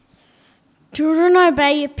Children,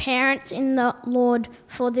 obey your parents in the Lord,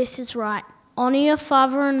 for this is right. Honour your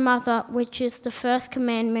father and mother, which is the first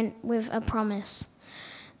commandment with a promise,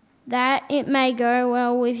 that it may go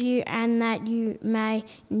well with you and that you may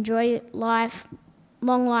enjoy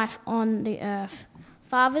long life on the earth.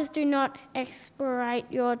 Fathers, do not exasperate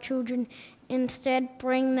your children. Instead,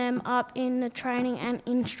 bring them up in the training and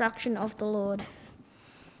instruction of the Lord.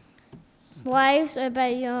 Slaves,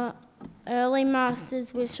 obey your early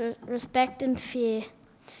masters with respect and fear,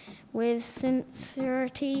 with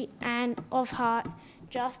sincerity and of heart,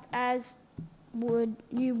 just as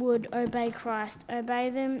you would obey Christ. Obey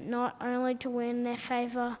them not only to win their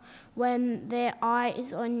favour when their eye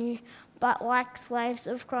is on you, but like slaves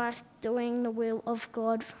of Christ, doing the will of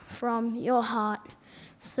God from your heart.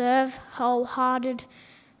 Serve wholehearted,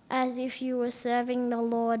 as if you were serving the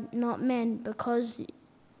Lord, not men, because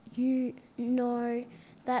you know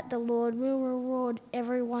that the Lord will reward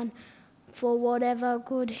everyone for whatever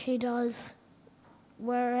good he does,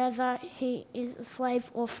 wherever he is a slave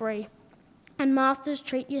or free. And masters,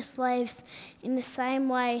 treat your slaves in the same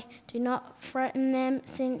way. Do not threaten them,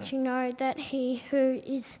 since you know that he who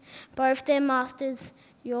is both their masters,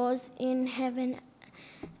 yours in heaven,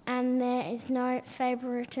 and there is no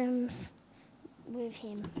favoritism with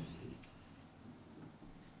him.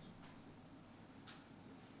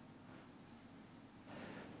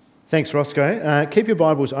 Thanks, Roscoe. Keep your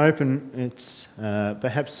Bibles open. It's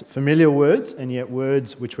perhaps familiar words, and yet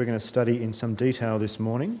words which we're going to study in some detail this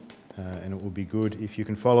morning. And it will be good if you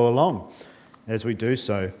can follow along as we do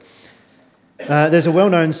so. There's a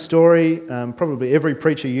well-known story. Probably every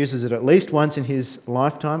preacher uses it at least once in his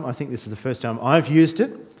lifetime. I think this is the first time I've used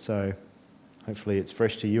it, so hopefully it's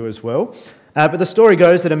fresh to you as well. But the story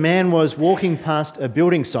goes that a man was walking past a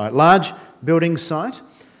building site, large building site,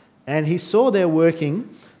 and he saw there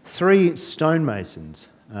working 3 stonemasons,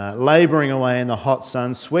 labouring away in the hot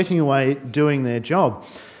sun, sweating away, doing their job.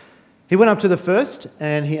 He went up to the first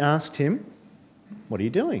and he asked him, "What are you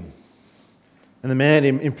doing?" And the man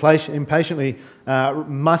impatiently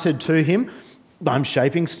muttered to him, "I'm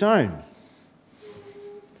shaping stone."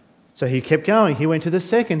 So he kept going. He went to the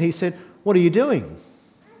second. He said, "What are you doing?"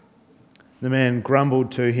 The man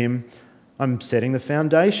grumbled to him, "I'm setting the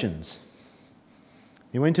foundations."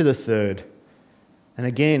 He went to the third. And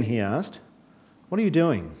again he asked, "What are you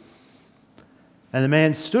doing?" And the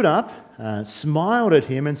man stood up, smiled at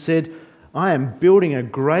him and said, "I am building a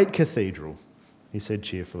great cathedral," he said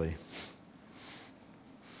cheerfully.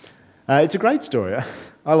 It's a great story.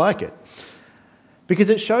 I like it. Because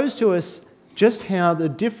it shows to us just how the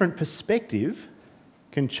different perspective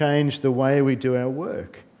can change the way we do our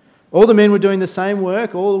work. All the men were doing the same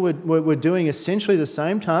work, all were doing essentially the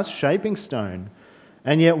same task, shaping stone.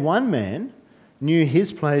 And yet one man knew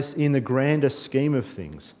his place in the grander scheme of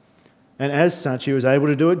things. And as such, he was able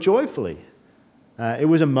to do it joyfully. It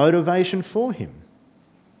was a motivation for him.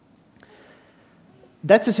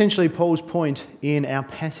 That's essentially Paul's point in our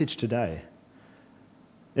passage today.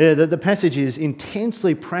 The passage is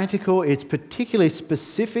intensely practical, it's particularly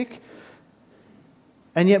specific,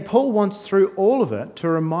 and yet Paul wants through all of it to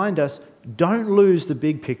remind us, don't lose the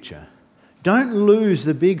big picture. Don't lose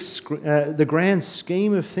the grand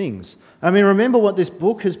scheme of things. I mean, remember what this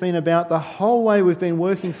book has been about the whole way we've been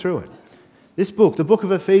working through it. This book, the book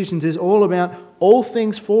of Ephesians, is all about all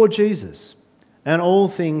things for Jesus and all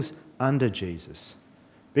things under Jesus.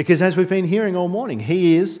 Because as we've been hearing all morning,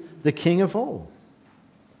 he is the King of all.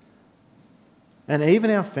 And even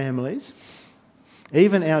our families,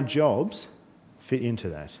 even our jobs fit into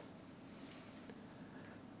that.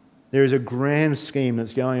 There is a grand scheme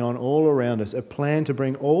that's going on all around us, a plan to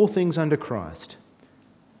bring all things under Christ.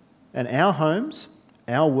 And our homes,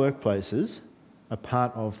 our workplaces are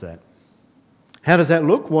part of that. How does that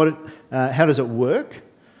look? How does it work?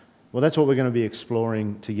 Well, that's what we're going to be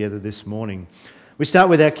exploring together this morning. We start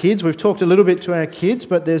with our kids. We've talked a little bit to our kids,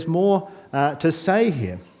 but there's more to say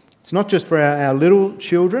here. It's not just for our little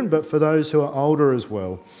children, but for those who are older as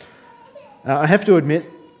well. I have to admit,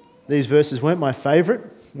 these verses weren't my favourite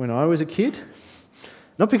when I was a kid.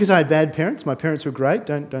 Not because I had bad parents. My parents were great.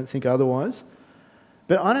 Don't think otherwise.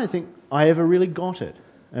 But I don't think I ever really got it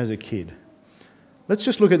as a kid. Let's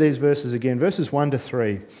just look at these verses again. Verses 1 to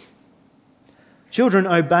 3. Children,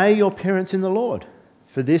 obey your parents in the Lord,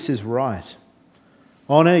 for this is right.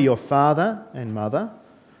 Honour your father and mother,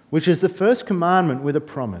 which is the first commandment with a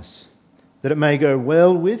promise, that it may go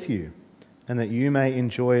well with you and that you may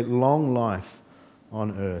enjoy long life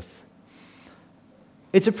on earth.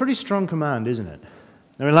 It's a pretty strong command, isn't it?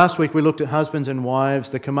 I mean, last week we looked at husbands and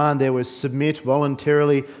wives. The command there was submit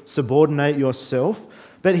voluntarily, subordinate yourself.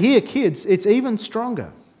 But here, kids, it's even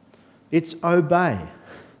stronger. It's obey.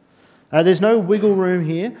 There's no wiggle room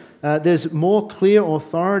here. There's more clear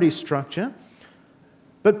authority structure.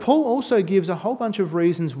 But Paul also gives a whole bunch of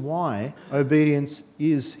reasons why obedience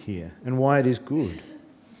is here and why it is good.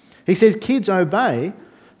 He says, kids, obey,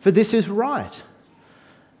 for this is right.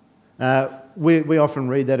 We often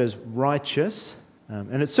read that as righteous,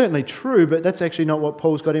 and it's certainly true, but that's actually not what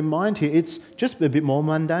Paul's got in mind here. It's just a bit more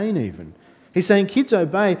mundane even. He's saying kids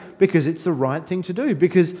obey because it's the right thing to do,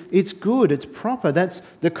 because it's good, it's proper, that's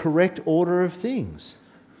the correct order of things.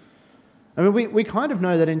 I mean, we kind of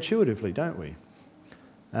know that intuitively, don't we?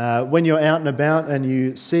 When you're out and about and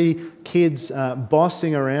you see kids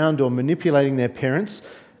bossing around or manipulating their parents,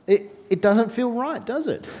 it doesn't feel right, does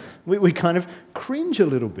it? We kind of cringe a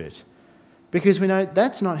little bit because we know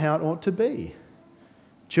that's not how it ought to be.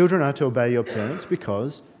 Children are to obey your parents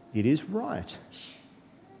because it is right.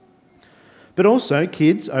 But also,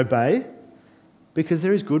 kids, obey because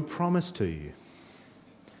there is good promise to you.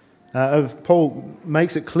 Paul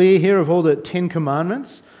makes it clear here of all the 10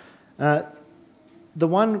 commandments, the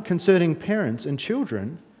one concerning parents and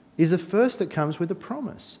children is the first that comes with a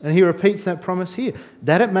promise. And he repeats that promise here,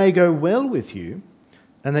 that it may go well with you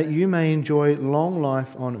and that you may enjoy long life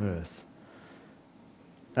on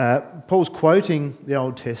earth. Paul's quoting the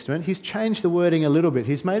Old Testament. He's changed the wording a little bit.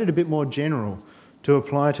 He's made it a bit more general to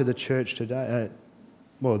apply to the church today,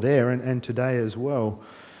 there and today as well.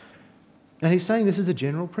 And he's saying this is a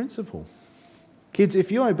general principle. Kids,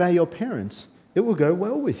 if you obey your parents, it will go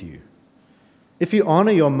well with you. If you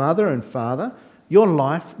honour your mother and father, your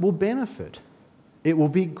life will benefit. It will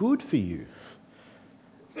be good for you.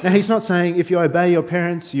 Now, he's not saying if you obey your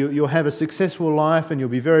parents, you'll have a successful life and you'll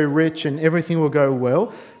be very rich and everything will go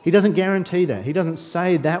well. He doesn't guarantee that. He doesn't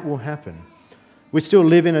say that will happen. We still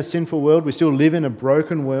live in a sinful world. We still live in a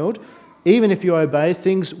broken world. Even if you obey,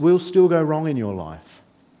 things will still go wrong in your life.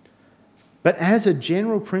 But as a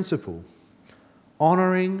general principle,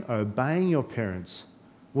 honouring, obeying your parents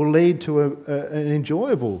will lead to an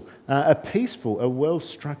enjoyable, a peaceful, a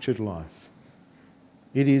well-structured life.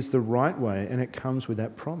 It is the right way and it comes with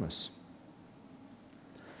that promise.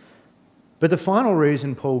 But the final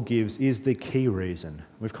reason Paul gives is the key reason.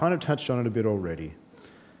 We've kind of touched on it a bit already.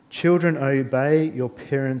 Children, obey your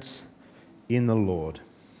parents in the Lord.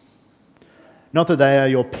 Not that they are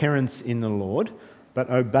your parents in the Lord, but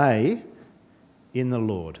obey in the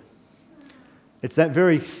Lord. It's that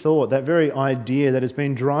very thought, that very idea that has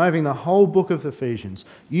been driving the whole book of Ephesians.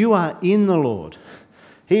 You are in the Lord.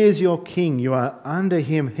 He is your king. You are under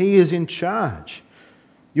him. He is in charge.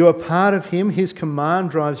 You are part of him. His command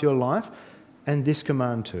drives your life. And this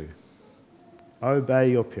command too. Obey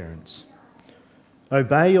your parents.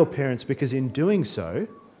 Obey your parents because in doing so,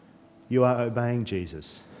 you are obeying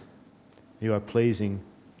Jesus. You are pleasing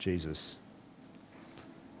Jesus.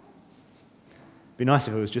 It'd be nice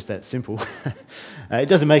if it was just that simple. It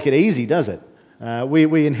doesn't make it easy, does it?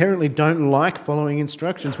 We inherently don't like following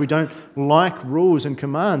instructions. We don't like rules and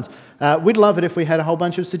commands. We'd love it if we had a whole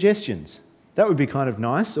bunch of suggestions. That would be kind of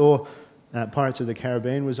nice. Or Pirates of the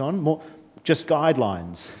Caribbean was on. More just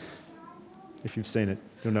guidelines. If you've seen it,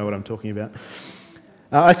 you'll know what I'm talking about.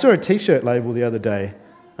 I saw a T-shirt label the other day. I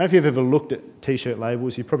don't know if you've ever looked at T-shirt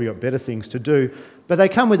labels. You've probably got better things to do. But they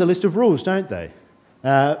come with a list of rules, don't they?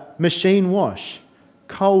 Machine wash,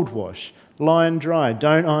 cold wash, line dry,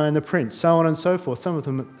 don't iron the print, so on and so forth. Some of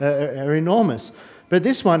them are enormous. But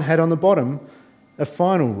this one had on the bottom a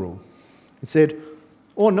final rule. It said,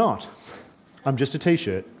 or not. I'm just a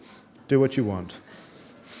T-shirt. Do what you want.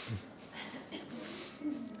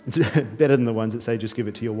 It's better than the ones that say just give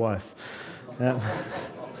it to your wife.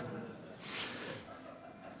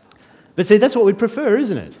 But see, that's what we'd prefer,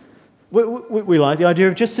 isn't it? We like the idea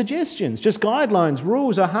of just suggestions, just guidelines.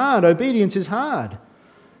 Rules are hard. Obedience is hard.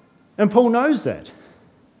 And Paul knows that.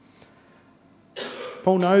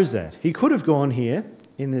 Paul knows that. He could have gone here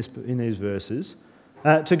in these verses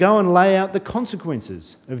to go and lay out the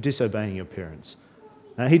consequences of disobeying your parents.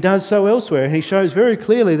 He does so elsewhere, and he shows very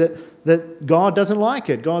clearly that God doesn't like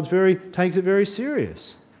it. God takes it very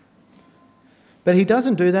serious. But he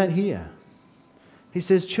doesn't do that here. He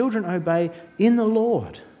says, children, obey in the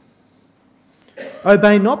Lord.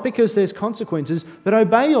 Obey not because there's consequences, but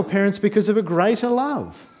obey your parents because of a greater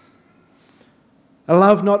love. A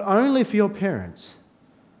love not only for your parents,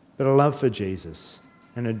 but a love for Jesus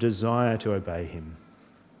and a desire to obey him.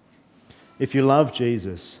 If you love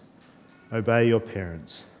Jesus, obey your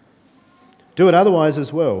parents. Do it otherwise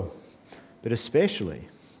as well, but especially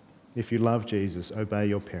if you love Jesus, obey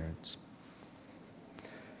your parents.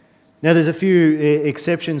 Now there's a few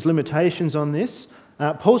exceptions, limitations on this.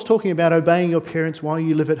 Paul's talking about obeying your parents while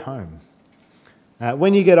you live at home.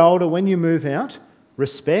 When you get older, when you move out,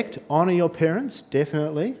 respect, honour your parents,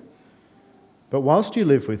 definitely. But whilst you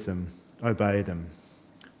live with them, obey them.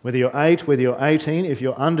 Whether you're 8, whether you're 18, if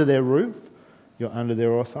you're under their roof, you're under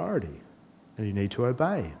their authority and you need to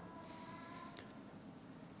obey.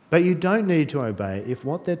 But you don't need to obey if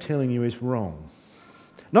what they're telling you is wrong.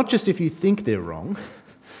 Not just if you think they're wrong,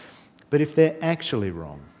 but if they're actually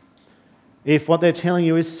wrong. If what they're telling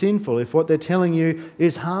you is sinful, if what they're telling you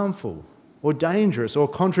is harmful or dangerous or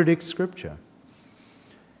contradicts Scripture.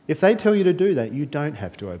 If they tell you to do that, you don't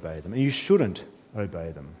have to obey them, and you shouldn't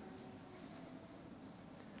obey them.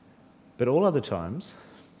 But all other times,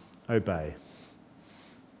 obey.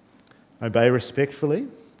 Obey respectfully,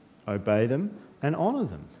 obey them, and honour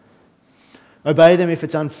them. Obey them if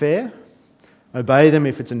it's unfair. Obey them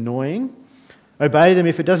if it's annoying. Obey them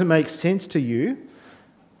if it doesn't make sense to you.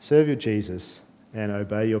 Serve your Jesus and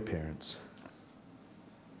obey your parents.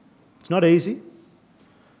 It's not easy.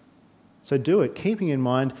 So do it, keeping in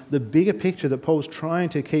mind the bigger picture that Paul's trying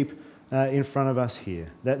to keep in front of us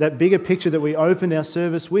here. That bigger picture that we opened our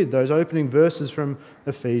service with, those opening verses from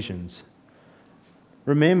Ephesians.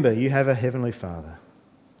 Remember, you have a heavenly Father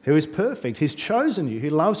who is perfect. He's chosen you. He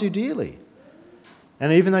loves you dearly.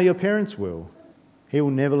 And even though your parents will, He will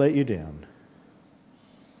never let you down.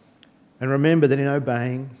 And remember that in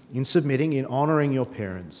obeying, in submitting, in honouring your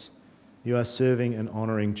parents, you are serving and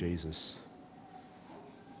honouring Jesus.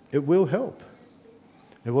 It will help.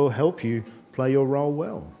 It will help you play your role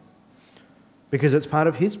well. Because it's part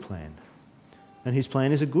of His plan. And His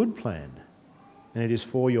plan is a good plan. And it is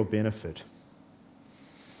for your benefit.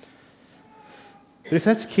 But if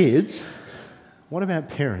that's kids, what about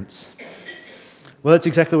parents? Well, that's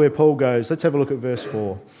exactly where Paul goes. Let's have a look at verse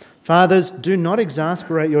 4. Fathers, do not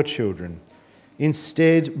exasperate your children.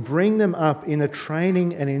 Instead, bring them up in the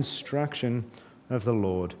training and instruction of the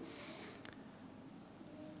Lord.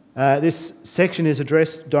 This section is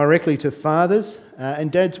addressed directly to fathers,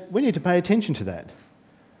 and dads, we need to pay attention to that.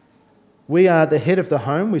 We are the head of the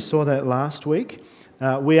home. We saw that last week.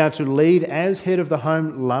 We are to lead as head of the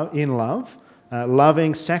home in love,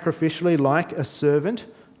 loving sacrificially like a servant,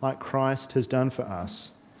 like Christ has done for us.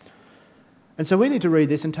 And so we need to read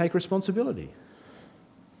this and take responsibility.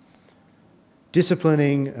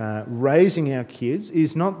 Disciplining, raising our kids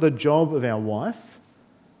is not the job of our wife.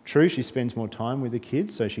 True, she spends more time with the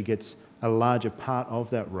kids, so she gets a larger part of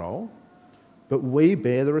that role. But we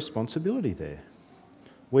bear the responsibility there.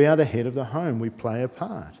 We are the head of the home. We play a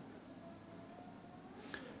part.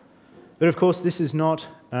 But of course, this is not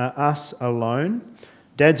us alone.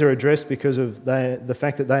 Dads are addressed because of the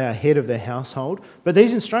fact that they are head of their household. But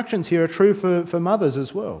these instructions here are true for mothers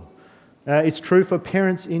as well. It's true for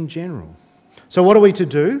parents in general. So what are we to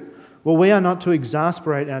do? Well, we are not to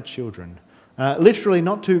exasperate our children. Literally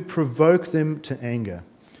not to provoke them to anger.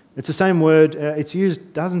 It's the same word, it's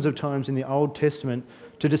used dozens of times in the Old Testament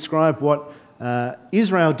to describe what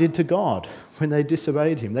Israel did to God when they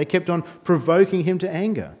disobeyed Him. They kept on provoking Him to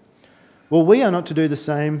anger. Well, we are not to do the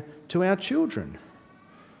same to our children.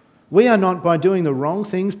 We are not, by doing the wrong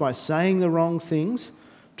things, by saying the wrong things,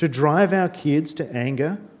 to drive our kids to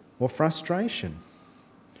anger or frustration.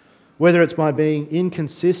 Whether it's by being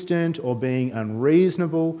inconsistent or being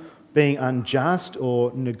unreasonable, being unjust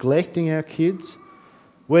or neglecting our kids,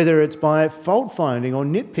 whether it's by fault-finding or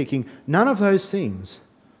nitpicking, none of those things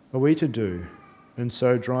are we to do, and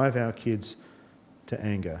so drive our kids to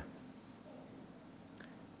anger.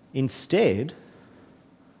 Instead,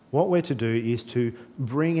 what we're to do is to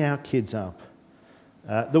bring our kids up.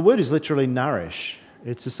 The word is literally nourish.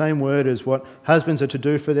 It's the same word as what husbands are to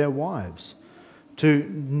do for their wives. To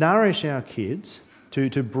nourish our kids, to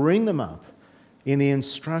bring them up in the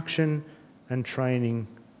instruction and training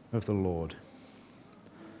of the Lord.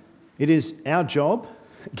 It is our job,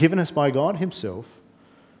 given us by God Himself,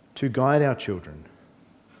 to guide our children,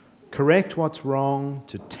 correct what's wrong,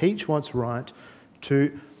 to teach what's right,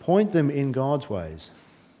 to point them in God's ways,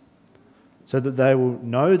 so that they will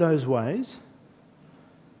know those ways,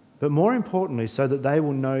 but more importantly, so that they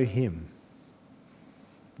will know Him.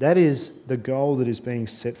 That is the goal that is being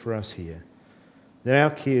set for us here, that our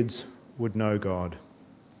kids would know God.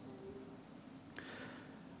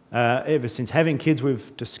 Ever since having kids, we've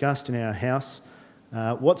discussed in our house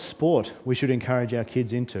what sport we should encourage our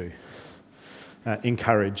kids into. We've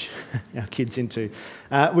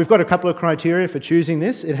got a couple of criteria for choosing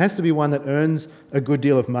this. It has to be one that earns a good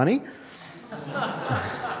deal of money.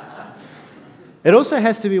 It also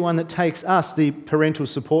has to be one that takes us, the parental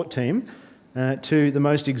support team, to the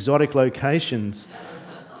most exotic locations.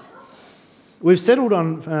 We've settled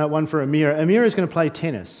on one for Amira. Amira is going to play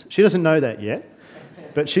tennis. She doesn't know that yet.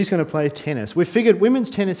 but she's going to play tennis. We figured women's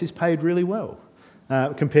tennis is paid really well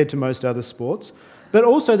compared to most other sports, but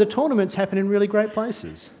also the tournaments happen in really great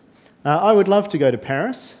places. I would love to go to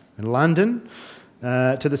Paris and London,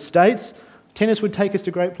 to the States. Tennis would take us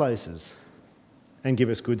to great places and give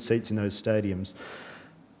us good seats in those stadiums.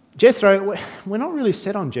 Jethro, we're not really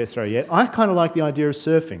set on Jethro yet. I kind of like the idea of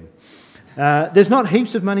surfing. There's not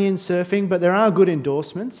heaps of money in surfing, but there are good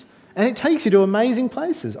endorsements, and it takes you to amazing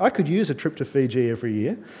places. I could use a trip to Fiji every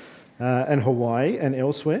year, and Hawaii and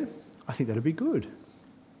elsewhere. I think that'd be good.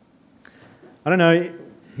 I don't know,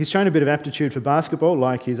 he's shown a bit of aptitude for basketball,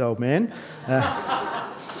 like his old man.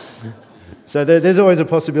 So there's always a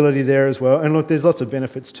possibility there as well. And look, there's lots of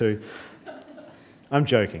benefits too. I'm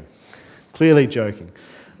joking. Clearly joking.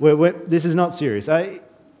 This is not serious. Okay,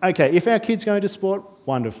 if our kids go into sport,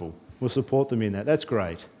 wonderful. We'll support them in that. That's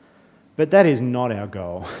great. But that is not our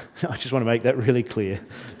goal. I just want to make that really clear.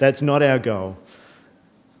 That's not our goal.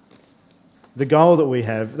 The goal that we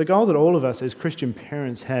have, the goal that all of us as Christian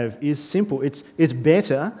parents have is simple. It's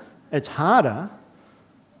better, it's harder,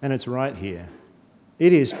 and it's right here.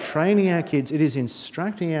 It is training our kids, it is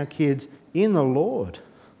instructing our kids in the Lord.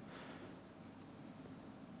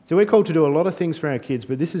 So we're called to do a lot of things for our kids,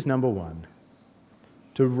 but this is number one.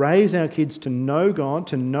 To raise our kids to know God,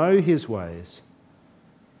 to know His ways.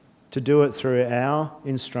 To do it through our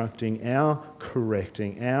instructing, our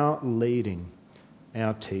correcting, our leading,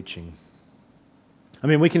 our teaching. I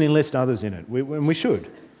mean, we can enlist others in it, and we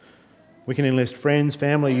should. We can enlist friends,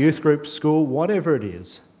 family, youth groups, school, whatever it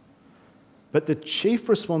is. But the chief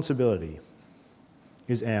responsibility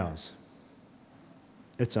is ours.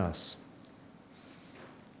 It's us.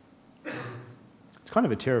 It's kind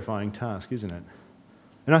of a terrifying task, isn't it?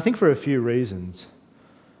 And I think for a few reasons.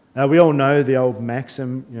 We all know the old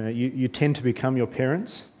maxim, you tend to become your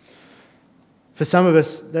parents. For some of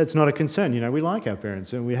us, that's not a concern. We like our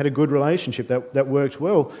parents and we had a good relationship that worked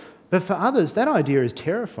well. But for others, that idea is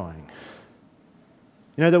terrifying.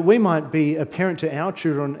 That we might be a parent to our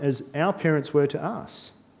children as our parents were to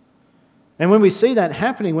us. And when we see that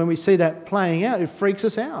happening, when we see that playing out, it freaks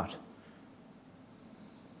us out.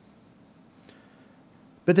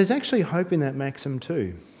 But there's actually hope in that maxim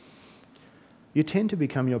too. You tend to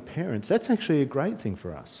become your parents. That's actually a great thing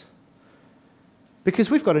for us. Because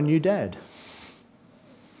we've got a new dad.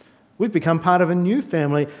 We've become part of a new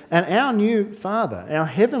family, and our new Father, our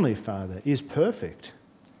Heavenly Father, is perfect.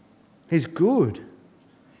 He's good,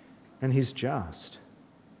 and He's just.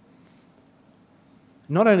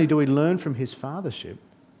 Not only do we learn from His fathership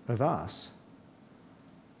of us,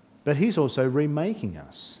 but He's also remaking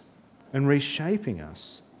us and reshaping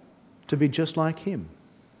us to be just like Him.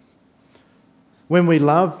 When we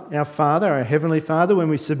love our Father, our Heavenly Father, when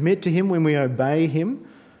we submit to Him, when we obey Him,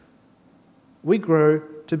 we grow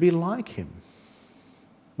to be like Him.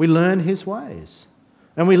 We learn His ways.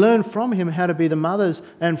 And we learn from Him how to be the mothers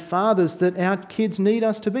and fathers that our kids need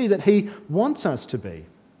us to be, that He wants us to be.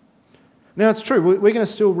 Now it's true, we're going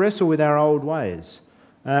to still wrestle with our old ways.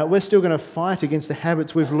 We're still going to fight against the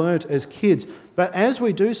habits we've learnt as kids. But as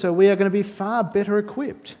we do so, we are going to be far better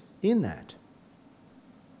equipped in that.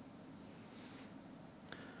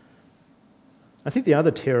 I think the other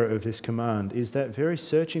terror of this command is that very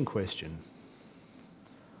searching question.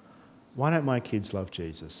 Why don't my kids love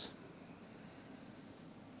Jesus?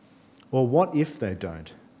 Or what if they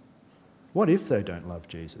don't? What if they don't love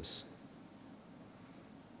Jesus?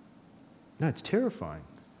 No, it's terrifying.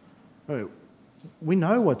 We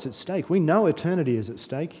know what's at stake. We know eternity is at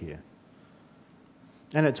stake here.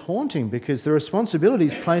 And it's haunting because the responsibility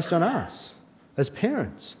is placed on us as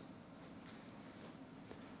parents.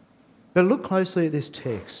 But look closely at this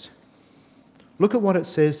text. Look at what it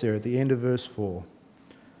says there at the end of verse 4.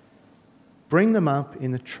 Bring them up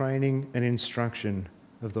in the training and instruction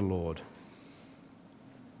of the Lord.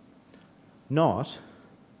 Not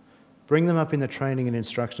bring them up in the training and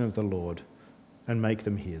instruction of the Lord and make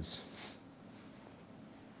them His.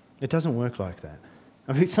 It doesn't work like that.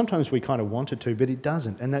 I mean, sometimes we kind of want it to, but it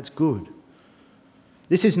doesn't, and that's good.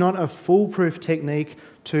 This is not a foolproof technique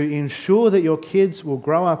to ensure that your kids will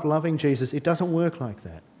grow up loving Jesus. It doesn't work like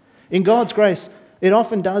that. In God's grace, it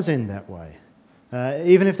often does end that way.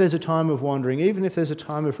 Even if there's a time of wandering, even if there's a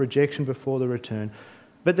time of rejection before the return.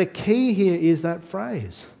 But the key here is that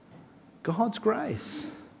phrase, God's grace.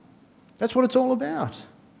 That's what it's all about.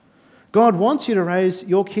 God wants you to raise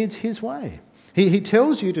your kids His way. He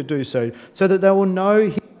tells you to do so that they will know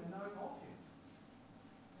Him.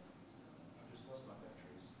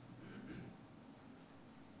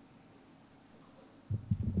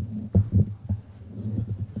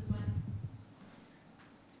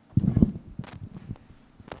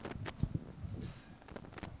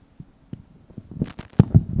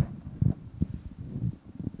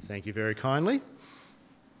 Thank you very kindly.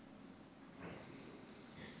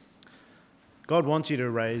 God wants you to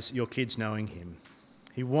raise your kids knowing Him.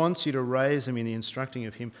 He wants you to raise them in the instructing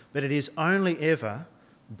of Him, but it is only ever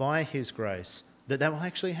by His grace that that will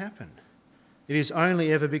actually happen. It is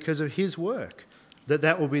only ever because of His work that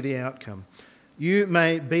that will be the outcome. You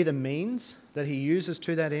may be the means that He uses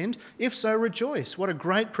to that end. If so, rejoice. What a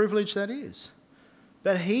great privilege that is.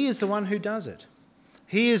 But He is the one who does it.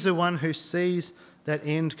 He is the one who sees that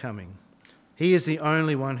end coming. He is the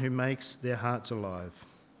only one who makes their hearts alive.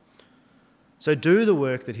 So do the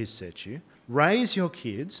work that He's set you. Raise your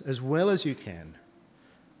kids as well as you can.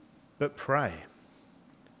 But pray.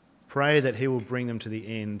 Pray that He will bring them to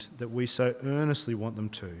the end that we so earnestly want them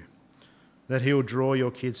to. That He will draw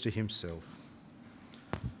your kids to Himself.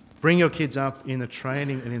 Bring your kids up in the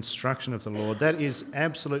training and instruction of the Lord. That is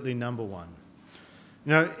absolutely number one.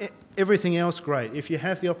 You know, everything else, great. If you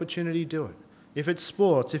have the opportunity, do it. If it's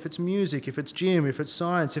sports, if it's music, if it's gym, if it's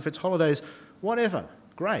science, if it's holidays, whatever,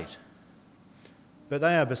 great. But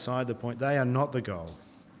they are beside the point. They are not the goal.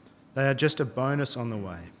 They are just a bonus on the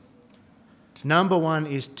way. Number one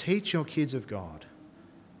is teach your kids of God.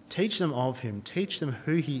 Teach them of Him. Teach them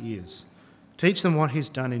who He is. Teach them what He's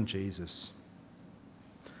done in Jesus.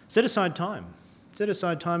 Set aside time. Set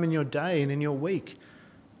aside time in your day and in your week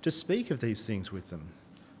to speak of these things with them.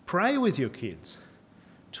 Pray with your kids.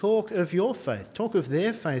 Talk of your faith. Talk of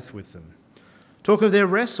their faith with them. Talk of their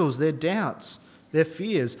wrestles, their doubts, their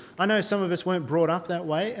fears. I know some of us weren't brought up that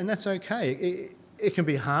way, and that's okay. It can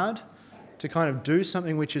be hard to kind of do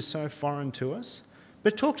something which is so foreign to us.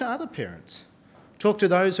 But talk to other parents. Talk to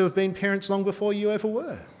those who have been parents long before you ever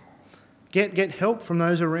were. Get help from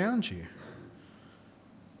those around you.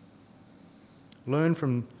 Learn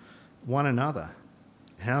from one another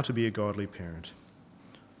how to be a godly parent.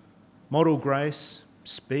 Model grace.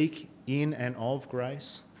 Speak in and of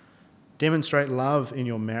grace. Demonstrate love in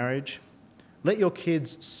your marriage. Let your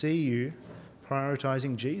kids see you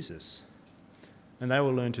prioritising Jesus, and they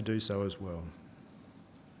will learn to do so as well.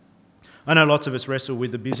 I know lots of us wrestle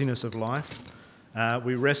with the busyness of life.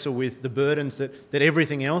 We wrestle with the burdens that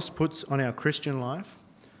everything else puts on our Christian life.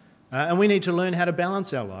 And we need to learn how to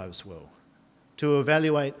balance our lives well, to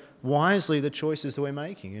evaluate wisely the choices that we're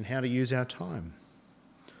making and how to use our time.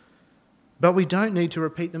 But we don't need to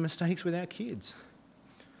repeat the mistakes with our kids.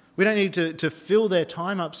 We don't need to fill their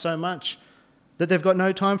time up so much that they've got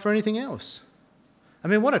no time for anything else. I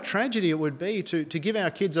mean, what a tragedy it would be to give our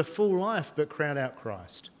kids a full life but crowd out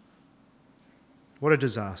Christ. What a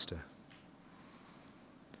disaster.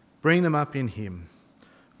 Bring them up in Him.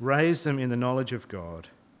 Raise them in the knowledge of God.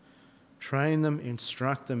 Train them,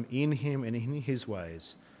 instruct them in Him and in His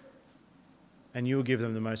ways. And you will give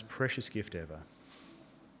them the most precious gift ever.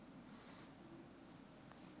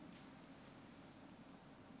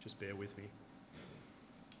 Just bear with me.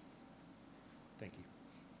 Thank you.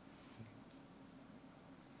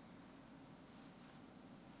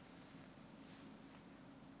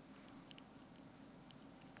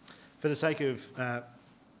 For the sake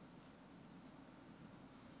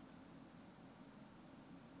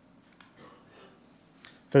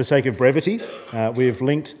of brevity, we've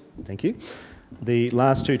linked, thank you, the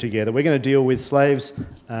last two together. We're going to deal with slaves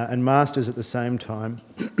and masters at the same time.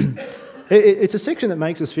 It's a section that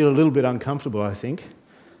makes us feel a little bit uncomfortable, I think.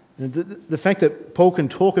 The fact that Paul can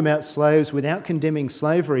talk about slaves without condemning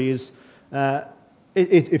slavery is,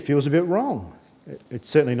 it feels a bit wrong. It's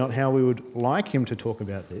certainly not how we would like him to talk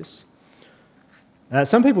about this.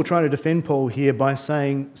 Some people try to defend Paul here by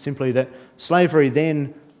saying simply that slavery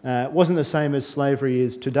then wasn't the same as slavery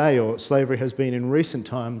is today, or slavery has been in recent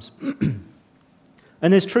times.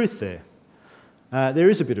 And there's truth there. There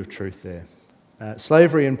is a bit of truth there.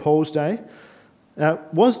 Slavery in Paul's day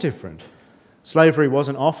was different. Slavery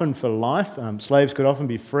wasn't often for life. Slaves could often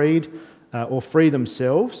be freed or free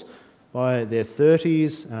themselves by their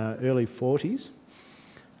 30s, early 40s.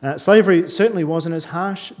 Slavery certainly wasn't as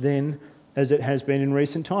harsh then as it has been in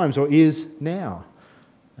recent times, or is now.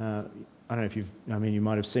 I don't know if you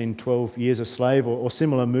might have seen 12 Years a Slave or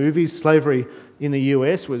similar movies. Slavery in the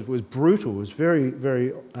US was brutal, was very,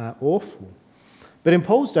 very awful. But in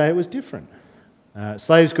Paul's day it was different.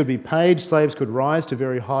 Slaves could be paid, slaves could rise to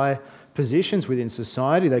very high positions within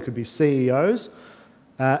society, they could be CEOs,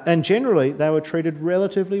 and generally they were treated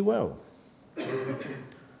relatively well.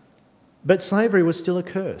 But slavery was still a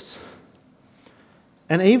curse.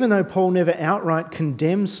 And even though Paul never outright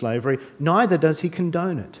condemns slavery, neither does he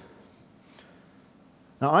condone it.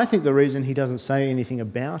 Now, I think the reason he doesn't say anything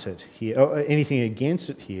about it here, or anything against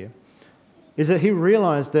it here, is that he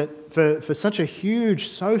realised that for such a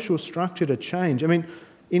huge social structure to change, I mean,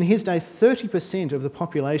 in his day, 30% of the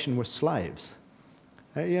population were slaves.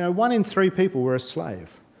 1 in 3 people were a slave.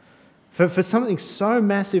 For something so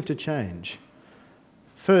massive to change,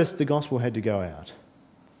 first the gospel had to go out,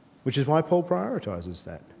 which is why Paul prioritises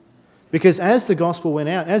that. Because as the gospel went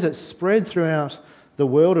out, as it spread throughout the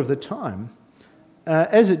world of the time,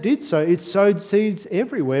 as it did so, it sowed seeds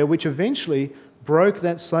everywhere, which eventually broke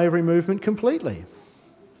that slavery movement completely.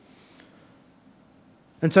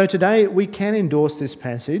 And so today we can endorse this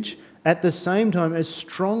passage at the same time as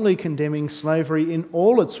strongly condemning slavery in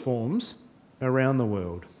all its forms around the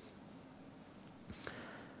world.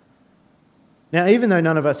 Now, even though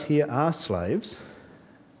none of us here are slaves,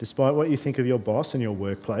 despite what you think of your boss and your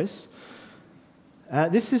workplace,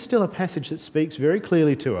 this is still a passage that speaks very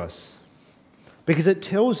clearly to us because it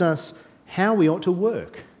tells us how we ought to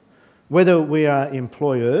work, whether we are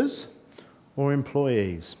employers or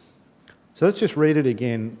employees. So let's just read it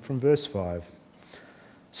again from verse 5.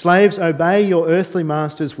 Slaves, obey your earthly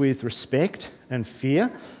masters with respect and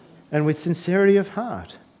fear and with sincerity of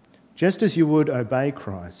heart, just as you would obey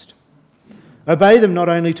Christ. Obey them not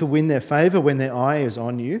only to win their favour when their eye is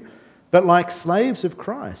on you, but like slaves of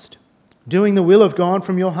Christ, doing the will of God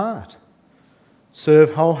from your heart.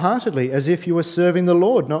 Serve wholeheartedly as if you were serving the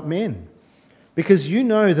Lord, not men, because you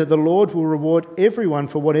know that the Lord will reward everyone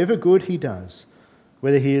for whatever good he does,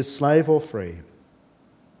 whether he is slave or free.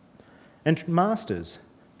 And masters,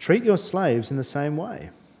 treat your slaves in the same way.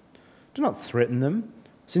 Do not threaten them,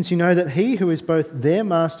 since you know that he who is both their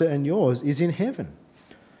master and yours is in heaven,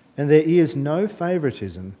 and there is no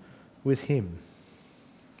favouritism with him.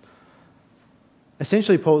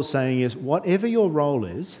 Essentially, Paul's saying is, whatever your role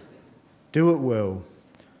is, do it well.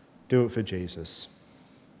 Do it for Jesus.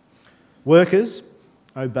 Workers,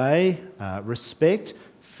 obey, respect,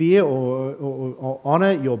 fear or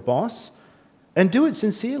honour your boss, and do it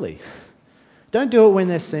sincerely. Don't do it when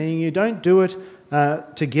they're seeing you. Don't do it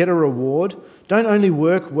to get a reward. Don't only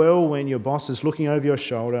work well when your boss is looking over your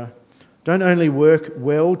shoulder. Don't only work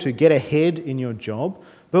well to get ahead in your job,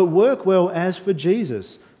 but work well as for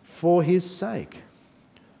Jesus, for his sake.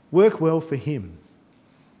 Work well for him.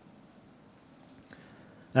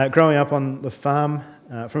 Growing up on the farm,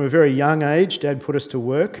 from a very young age, Dad put us to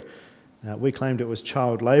work. We claimed it was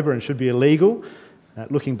child labour and should be illegal.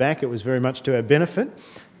 Looking back, it was very much to our benefit.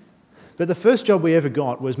 But the first job we ever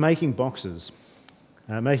got was making boxes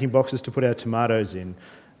to put our tomatoes in.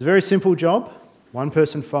 It's a very simple job. One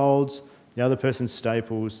person folds, the other person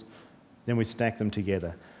staples, then we stack them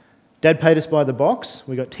together. Dad paid us by the box.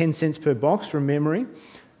 We got 10 cents per box from memory.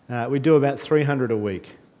 We do about 300 a week.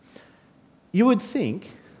 You would think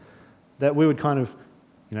that we would kind of,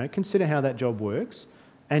 consider how that job works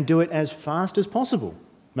and do it as fast as possible.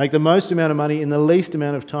 Make the most amount of money in the least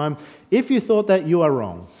amount of time. If you thought that, you are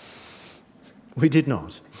wrong. We did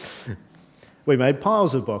not. We made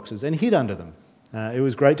piles of boxes and hid under them. It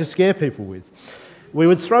was great to scare people with. We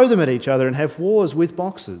would throw them at each other and have wars with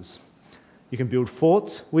boxes. You can build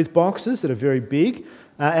forts with boxes that are very big.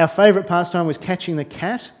 Our favourite pastime was catching the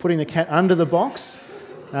cat, putting the cat under the box,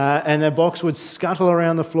 and the box would scuttle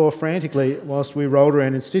around the floor frantically whilst we rolled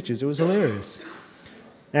around in stitches. It was hilarious.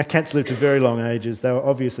 Our cats lived to very long ages. They were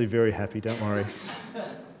obviously very happy, don't worry.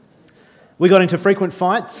 We got into frequent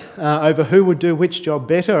fights over who would do which job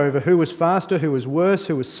better, over who was faster, who was worse,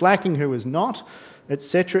 who was slacking, who was not,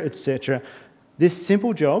 etc., etc. This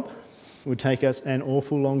simple job would take us an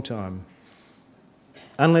awful long time,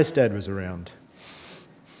 unless Dad was around.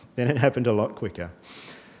 Then it happened a lot quicker.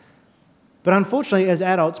 But unfortunately, as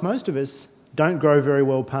adults, most of us don't grow very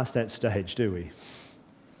well past that stage, do we?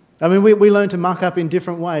 I mean, we learn to muck up in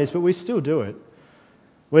different ways, but we still do it.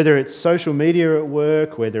 Whether it's social media at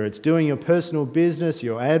work, whether it's doing your personal business,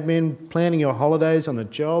 your admin, planning your holidays on the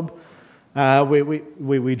job.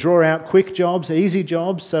 We draw out quick jobs, easy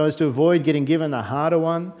jobs, so as to avoid getting given the harder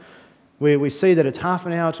one. We see that it's half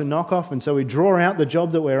an hour to knock off, and so we draw out the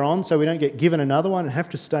job that we're on so we don't get given another one and have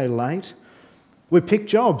to stay late. We pick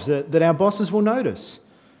jobs that our bosses will notice.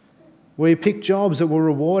 We pick jobs that will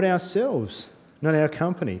reward ourselves, not our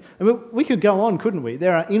company. I mean, we could go on, couldn't we?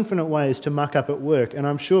 There are infinite ways to muck up at work, and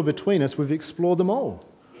I'm sure between us we've explored them all.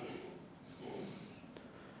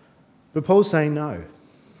 But Paul's saying no.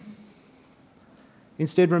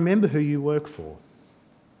 Instead, remember who you work for.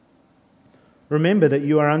 Remember that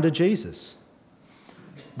you are under Jesus,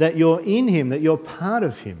 that you're in him, that you're part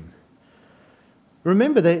of him.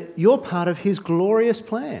 Remember that you're part of his glorious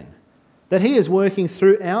plan, that he is working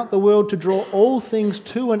throughout the world to draw all things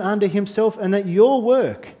to and under himself, and that your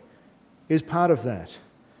work is part of that.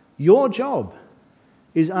 Your job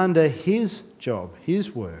is under his job,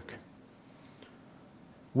 his work.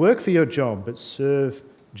 Work for your job, but serve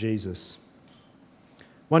Jesus.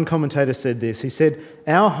 One commentator said this. He said,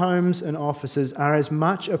 "Our homes and offices are as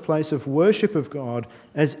much a place of worship of God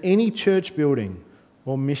as any church building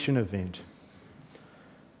or mission event."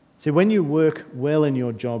 See, when you work well in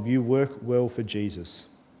your job, you work well for Jesus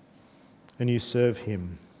and you serve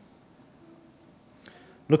him.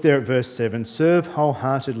 Look there at verse 7. "Serve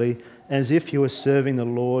wholeheartedly as if you were serving the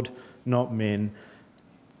Lord, not men."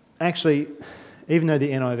 Actually, even though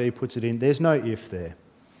the NIV puts it in, there's no if there.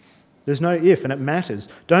 There's no if, and it matters.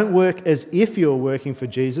 Don't work as if you're working for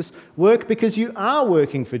Jesus. Work because you are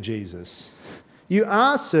working for Jesus. You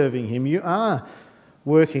are serving him. You are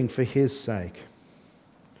working for his sake.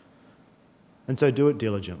 And so do it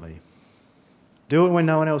diligently. Do it when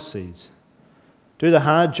no one else sees. Do the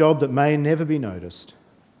hard job that may never be noticed.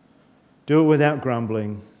 Do it without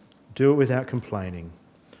grumbling. Do it without complaining.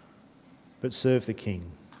 But serve the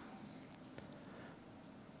King.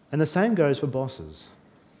 And the same goes for bosses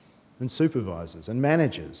and supervisors and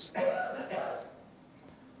managers.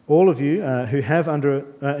 All of you who have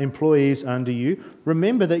employees under you,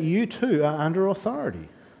 remember that you too are under authority.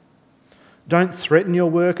 Don't threaten your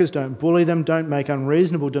workers, don't bully them, don't make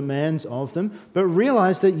unreasonable demands of them, but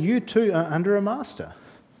realise that you too are under a master.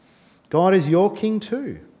 God is your king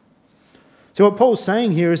too. So what Paul's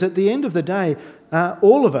saying here is at the end of the day,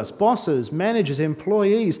 all of us, bosses, managers,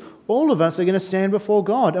 employees, all of us are going to stand before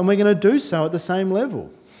God, and we're going to do so at the same level.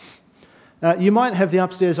 You might have the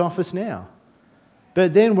upstairs office now,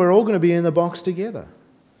 but then we're all going to be in the box together.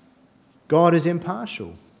 God is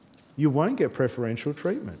impartial. You won't get preferential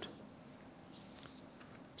treatment.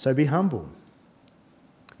 So be humble.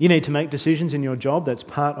 You need to make decisions in your job. That's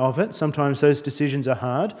part of it. Sometimes those decisions are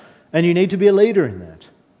hard, and you need to be a leader in that.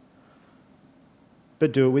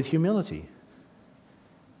 But do it with humility.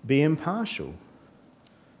 Be impartial.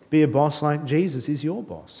 Be a boss like Jesus is your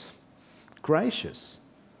boss. Gracious,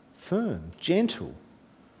 firm, gentle,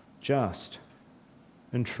 just,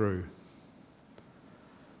 and true.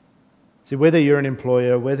 See, whether you're an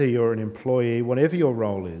employer, whether you're an employee, whatever your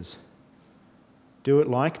role is, do it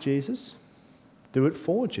like Jesus. Do it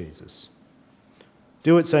for Jesus.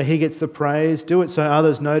 Do it so he gets the praise. Do it so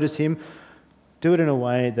others notice him. Do it in a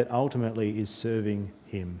way that ultimately is serving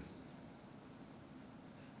him.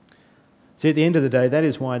 See, at the end of the day, that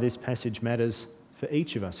is why this passage matters for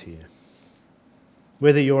each of us here.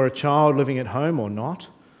 Whether you're a child living at home or not,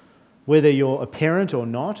 whether you're a parent or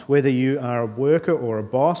not, whether you are a worker or a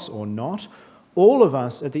boss or not, all of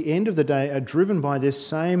us at the end of the day are driven by this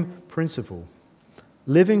same principle: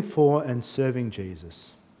 living for and serving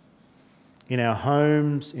Jesus. In our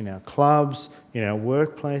homes, in our clubs, in our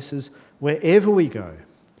workplaces, wherever we go,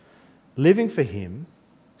 living for him,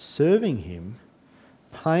 serving him,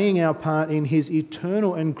 playing our part in his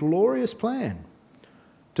eternal and glorious plan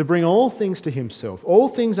to bring all things to himself, all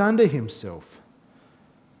things under himself,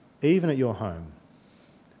 even at your home,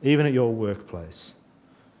 even at your workplace.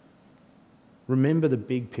 Remember the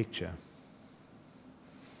big picture.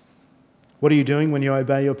 What are you doing when you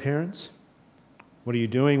obey your parents? What are you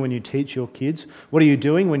doing when you teach your kids? What are you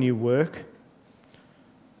doing when you work?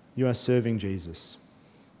 You are serving Jesus.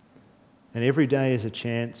 And every day is a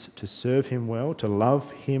chance to serve him well, to love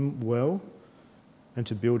him well, and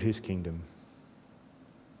to build his kingdom.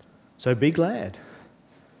 So be glad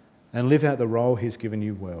and live out the role he's given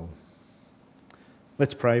you well.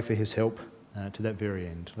 Let's pray for his help to that very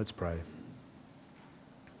end. Let's pray.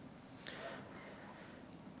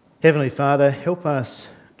 Heavenly Father, help us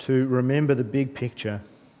to remember the big picture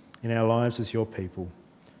in our lives as your people.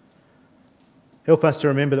 Help us to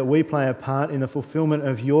remember that we play a part in the fulfillment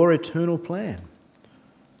of your eternal plan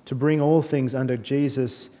to bring all things under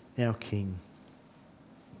Jesus, our King.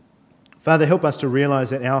 Father, help us to realise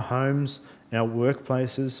that our homes, our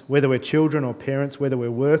workplaces, whether we're children or parents, whether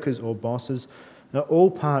we're workers or bosses, are all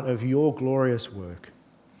part of your glorious work.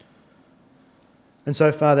 And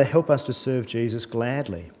so, Father, help us to serve Jesus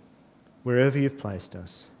gladly wherever you've placed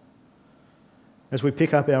us. As we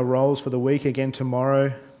pick up our roles for the week again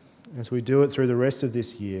tomorrow, as we do it through the rest of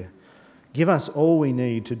this year, give us all we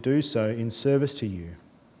need to do so in service to you.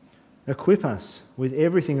 Equip us with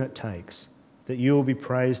everything it takes that you will be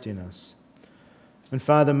praised in us. And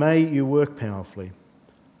Father, may you work powerfully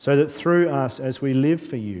so that through us, as we live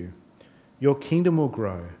for you, your kingdom will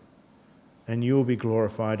grow and you will be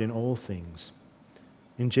glorified in all things.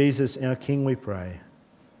 In Jesus, our King, we pray.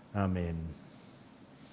 Amen.